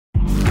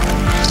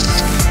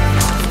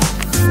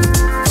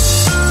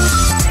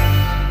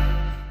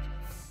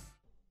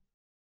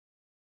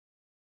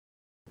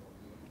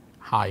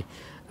Hi,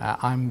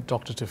 I'm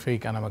Dr.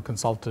 Thoufeeq and I'm a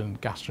consultant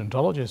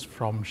gastroenterologist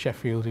from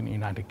Sheffield in the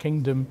United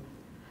Kingdom.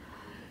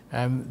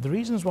 The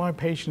reasons why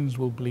patients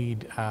will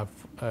bleed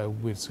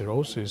with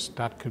cirrhosis,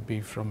 that could be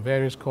from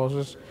various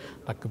causes.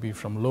 That could be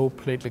from low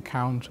platelet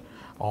count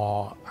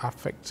or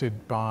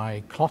affected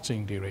by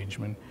clotting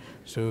derangement.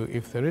 So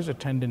if there is a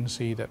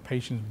tendency that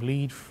patients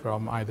bleed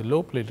from either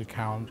low platelet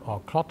count or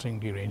clotting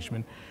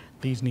derangement,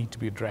 these need to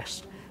be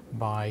addressed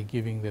by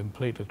giving them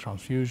platelet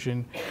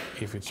transfusion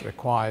if it's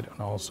required,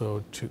 and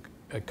also to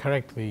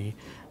correct the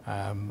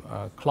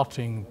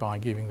clotting by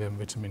giving them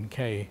vitamin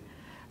K.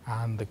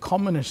 And the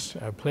commonest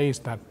place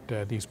that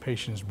these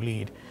patients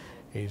bleed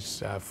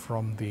is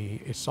from the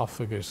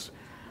esophagus.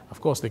 Of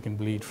course, they can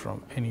bleed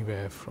from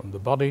anywhere from the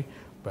body,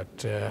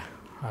 but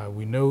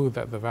we know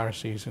that the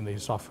varices in the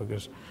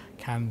esophagus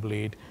can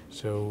bleed,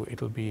 so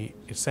it'll be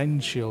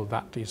essential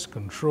that is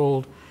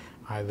controlled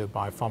either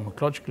by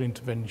pharmacological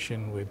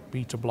intervention with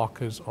beta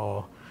blockers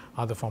or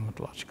other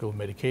pharmacological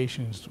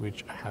medications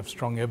which have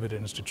strong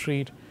evidence to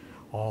treat,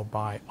 or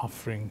by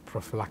offering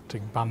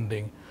prophylactic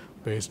banding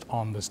based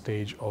on the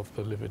stage of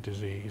the liver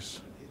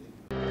disease.